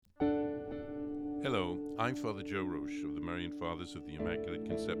Hello, I'm Father Joe Roche of the Marian Fathers of the Immaculate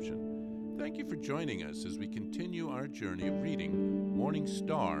Conception. Thank you for joining us as we continue our journey of reading Morning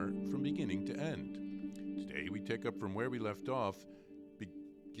Star from beginning to end. Today we take up from where we left off,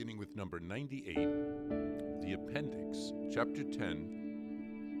 beginning with number 98, the Appendix, Chapter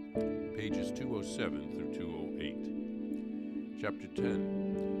 10, pages 207 through 208. Chapter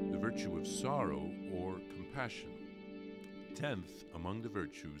 10, the virtue of sorrow or compassion. 10th among the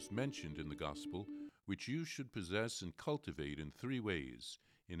virtues mentioned in the Gospel, which you should possess and cultivate in 3 ways,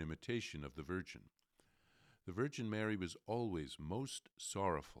 in imitation of the Virgin. The Virgin Mary was always most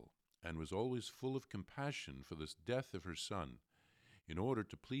sorrowful, and was always full of compassion for the death of her Son. In order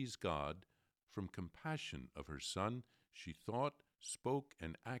to please God, from compassion of her Son, she thought, spoke,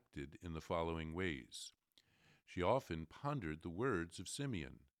 and acted in the following ways. She often pondered the words of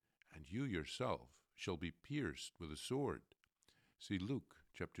Simeon, "And you yourself shall be pierced with a sword." See Luke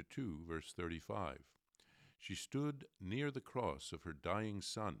chapter 2, verse 35. She stood near the cross of her dying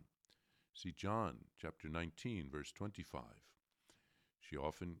Son. See John chapter 19, verse 25. She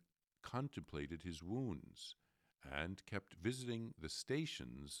often contemplated his wounds and kept visiting the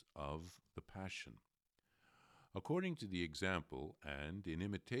stations of the Passion. According to the example and in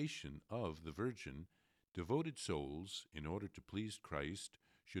imitation of the Virgin, devoted souls, in order to please Christ,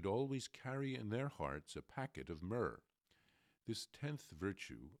 should always carry in their hearts a packet of myrrh. This 10th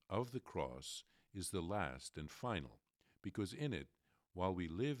virtue of the cross is the last and final, because in it, while we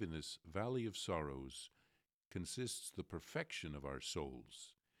live in this valley of sorrows, consists the perfection of our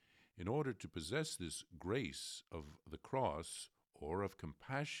souls. In order to possess this grace of the cross, or of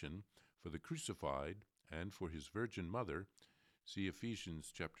compassion for the crucified and for his Virgin Mother, see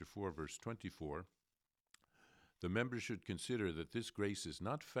Ephesians chapter 4, verse 24, the members should consider that this grace is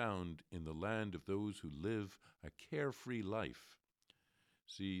not found in the land of those who live a carefree life.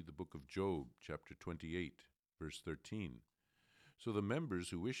 See the book of Job, chapter 28, verse 13. So the members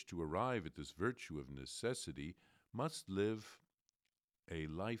who wish to arrive at this virtue of necessity must live a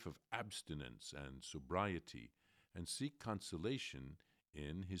life of abstinence and sobriety, and seek consolation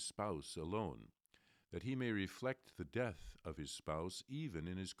in his spouse alone, that he may reflect the death of his spouse even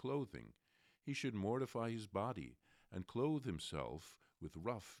in his clothing. He should mortify his body and clothe himself with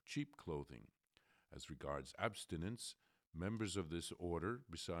rough, cheap clothing. As regards abstinence, members of this order,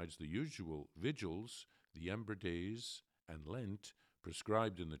 besides the usual vigils, the Ember Days, and Lent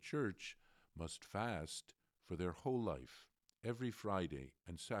prescribed in the Church, must fast for their whole life, every Friday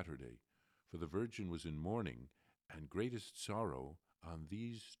and Saturday, for the Virgin was in mourning and greatest sorrow on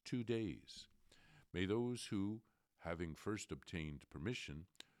these 2 days. May those who, having first obtained permission,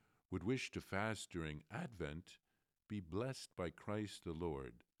 would wish to fast during Advent, be blessed by Christ the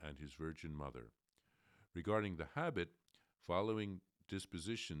Lord and his Virgin Mother. Regarding the habit, following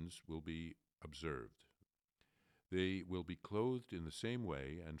dispositions will be observed. They will be clothed in the same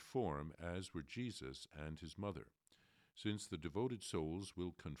way and form as were Jesus and his mother. Since the devoted souls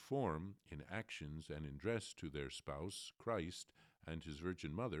will conform in actions and in dress to their spouse, Christ, and his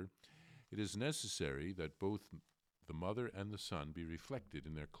Virgin Mother, it is necessary that both the mother and the son be reflected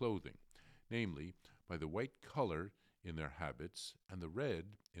in their clothing, namely, by the white color in their habits and the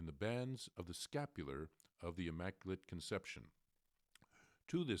red in the bands of the scapular of the Immaculate Conception.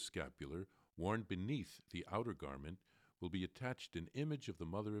 To this scapular, worn beneath the outer garment, will be attached an image of the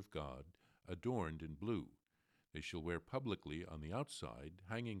Mother of God, adorned in blue. They shall wear publicly on the outside,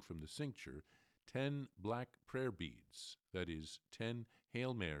 hanging from the cincture, 10 black prayer beads, that is, 10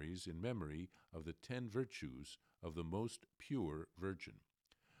 Hail Marys in memory of the 10 virtues of the most pure Virgin.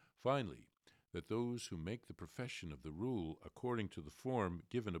 Finally, that those who make the profession of the rule according to the form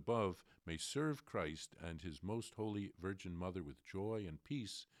given above may serve Christ and his most holy Virgin Mother with joy and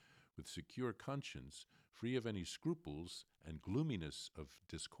peace, with secure conscience, free of any scruples and gloominess of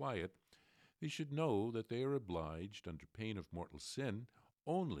disquiet, they should know that they are obliged, under pain of mortal sin,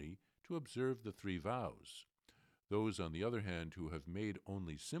 only to observe the 3 vows. Those, on the other hand, who have made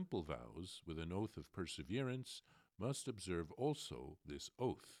only simple vows with an oath of perseverance must observe also this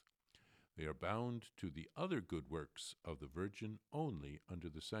oath. They are bound to the other good works of the Virgin only under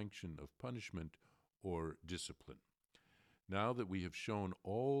the sanction of punishment or discipline. Now that we have shown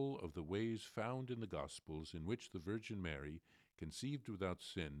all of the ways found in the Gospels in which the Virgin Mary, conceived without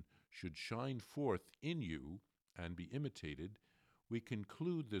sin, should shine forth in you and be imitated, we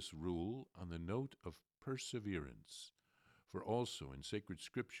conclude this rule on the note of perseverance. For also in sacred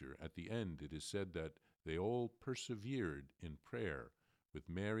Scripture at the end it is said that they all persevered in prayer with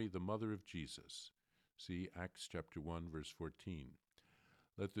Mary, the mother of Jesus. See Acts chapter 1, verse 14.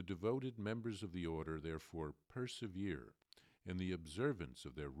 Let the devoted members of the order therefore persevere in the observance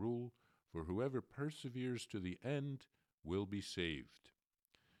of their rule, for whoever perseveres to the end will be saved.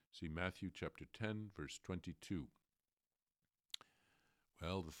 See Matthew chapter 10, verse 22.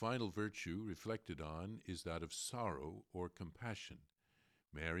 Well, the final virtue reflected on is that of sorrow or compassion.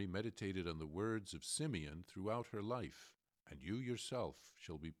 Mary meditated on the words of Simeon throughout her life, and you yourself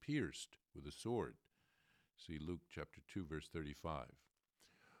shall be pierced with a sword. See Luke chapter 2, verse 35.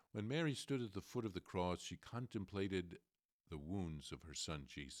 When Mary stood at the foot of the cross, she contemplated the wounds of her son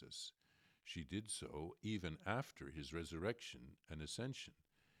Jesus. She did so even after his resurrection and ascension.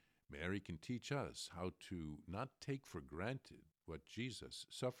 Mary can teach us how to not take for granted what Jesus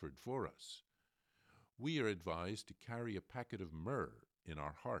suffered for us. We are advised to carry a packet of myrrh in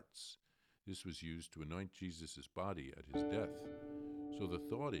our hearts. This was used to anoint Jesus' body at his death. So the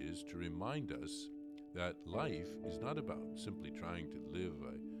thought is to remind us that life is not about simply trying to live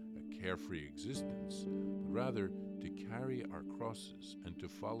a carefree existence, but rather to carry our crosses and to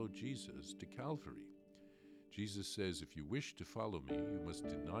follow Jesus to Calvary. Jesus says, if you wish to follow me, you must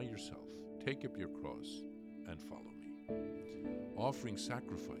deny yourself, take up your cross, and follow me. Offering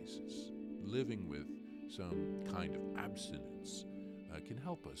sacrifices, living with some kind of abstinence, can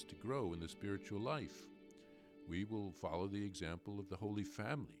help us to grow in the spiritual life. We will follow the example of the Holy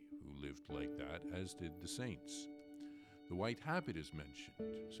Family, who lived like that, as did the saints. The white habit is mentioned,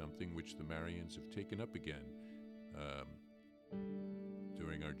 something which the Marians have taken up again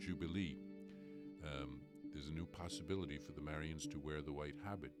during our Jubilee. There's a new possibility for the Marians to wear the white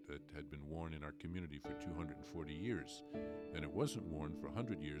habit that had been worn in our community for 240 years. Then it wasn't worn for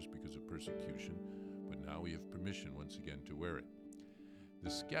 100 years because of persecution, but now we have permission once again to wear it. The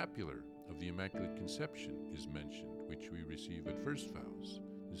scapular of the Immaculate Conception is mentioned, which we receive at first vows.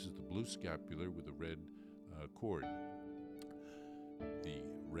 This is the blue scapular with a red cord. The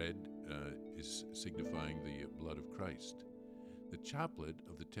red is signifying the blood of Christ. The chaplet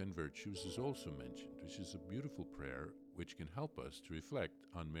of the 10 virtues is also mentioned, which is a beautiful prayer which can help us to reflect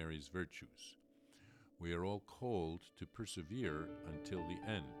on Mary's virtues. We are all called to persevere until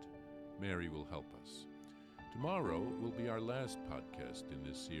the end. Mary will help us. Tomorrow will be our last podcast in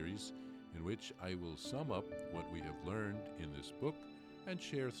this series, in which I will sum up what we have learned in this book and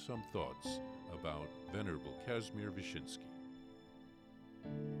share some thoughts about Venerable Kazimir Wyszyński.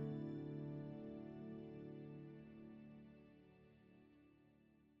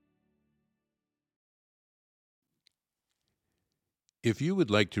 If you would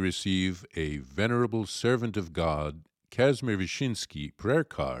like to receive a Venerable Servant of God, Kazimir Wyszyński prayer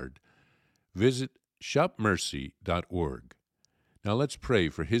card, visit shopmercy.org. Now let's pray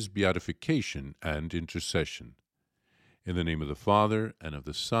for his beatification and intercession. In the name of the Father, and of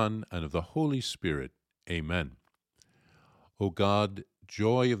the Son, and of the Holy Spirit. Amen. O God,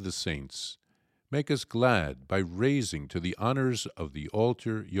 joy of the saints, make us glad by raising to the honors of the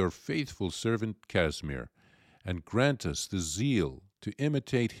altar your faithful servant Kazimir, and grant us the zeal to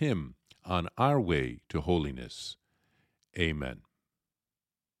imitate him on our way to holiness. Amen.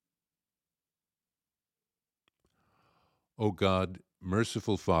 O God,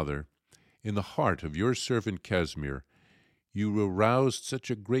 merciful Father, in the heart of your servant Kazimir, you aroused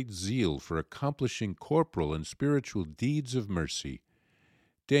such a great zeal for accomplishing corporal and spiritual deeds of mercy.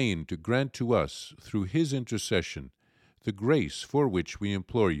 Deign to grant to us, through his intercession, the grace for which we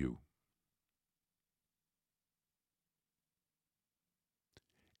implore you.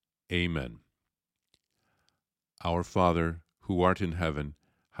 Amen. Our Father, who art in heaven,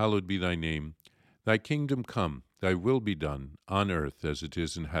 hallowed be thy name. Thy kingdom come, thy will be done, on earth as it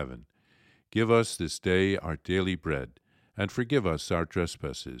is in heaven. Give us this day our daily bread, and forgive us our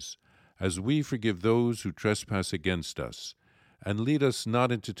trespasses, as we forgive those who trespass against us. And lead us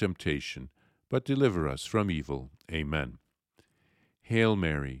not into temptation, but deliver us from evil. Amen. Hail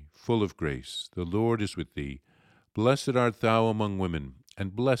Mary, full of grace, the Lord is with thee. Blessed art thou among women,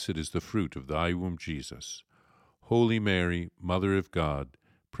 and blessed is the fruit of thy womb, Jesus. Holy Mary, Mother of God,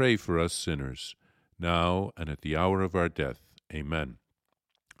 pray for us sinners, now and at the hour of our death. Amen.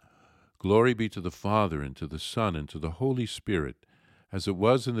 Glory be to the Father, and to the Son, and to the Holy Spirit, as it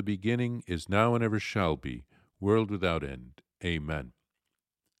was in the beginning, is now, and ever shall be, world without end. Amen.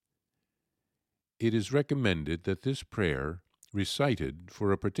 It is recommended that this prayer, recited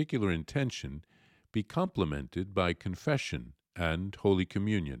for a particular intention, be complemented by confession and Holy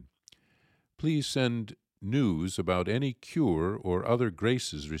Communion. Please send news about any cure or other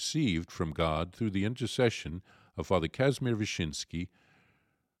graces received from God through the intercession of Father Kazimir Wyszyński,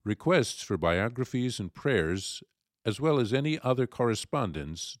 requests for biographies and prayers, as well as any other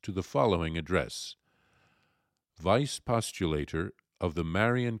correspondence, to the following address: Vice Postulator of the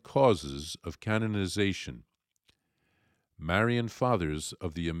Marian Causes of Canonization, Marian Fathers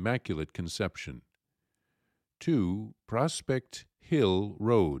of the Immaculate Conception. 2 Prospect Hill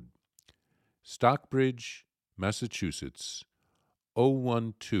Road, Stockbridge, Massachusetts,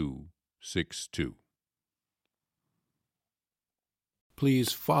 01262.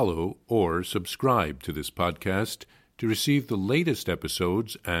 Please follow or subscribe to this podcast to receive the latest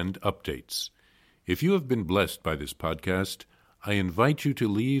episodes and updates. If you have been blessed by this podcast, I invite you to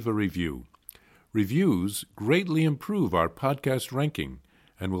leave a review. Reviews greatly improve our podcast ranking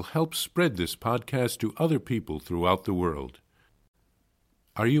and will help spread this podcast to other people throughout the world.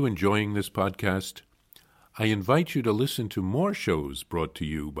 Are you enjoying this podcast? I invite you to listen to more shows brought to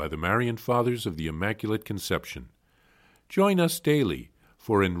you by the Marian Fathers of the Immaculate Conception. Join us daily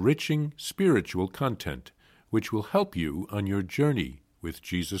for enriching spiritual content, which will help you on your journey with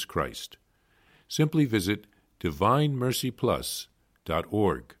Jesus Christ. Simply visit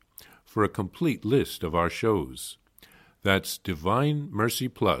DivineMercyPlus.org for a complete list of our shows. That's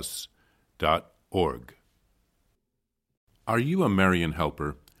DivineMercyPlus.org. Are you a Marian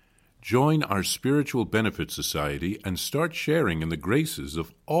helper? Join our Spiritual Benefit Society and start sharing in the graces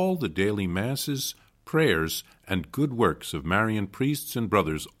of all the daily masses, prayers, and good works of Marian priests and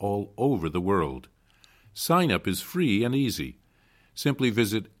brothers all over the world. Sign up is free and easy. Simply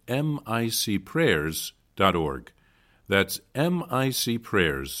visit micprayers.org. That's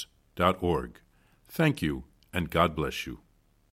micprayers.org. Thank you, and God bless you.